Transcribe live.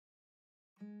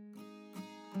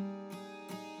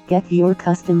Get your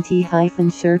custom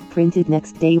tee-shirt printed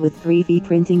next day with 3V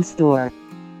Printing Store.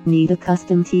 Need a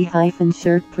custom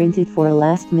tee-shirt printed for a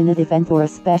last-minute event or a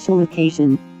special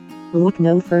occasion? Look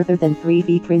no further than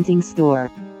 3V Printing Store.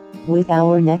 With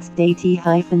our next day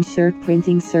tee-shirt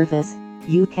printing service,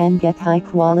 you can get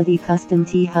high-quality custom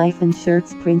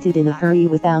tee-shirts printed in a hurry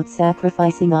without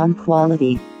sacrificing on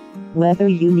quality. Whether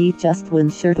you need just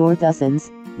one shirt or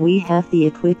dozens, we have the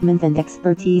equipment and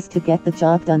expertise to get the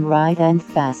job done right and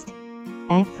fast.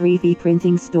 At 3V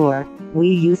Printing Store, we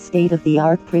use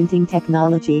state-of-the-art printing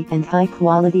technology and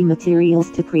high-quality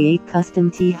materials to create custom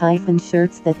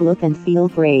tee-shirts that look and feel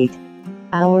great.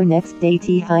 Our next day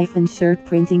tee-shirt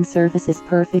printing service is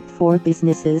perfect for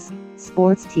businesses,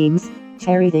 sports teams,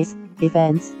 charities,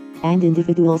 events, and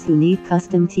individuals who need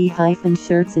custom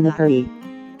tee-shirts in a hurry.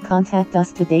 Contact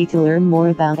us today to learn more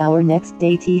about our next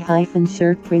day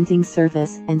tee-shirt printing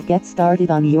service and get started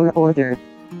on your order.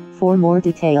 For more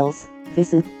details,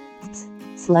 visit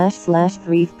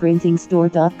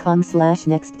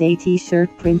 //3vprintingstore.com/nextday t-shirt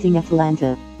printing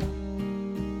Atlanta.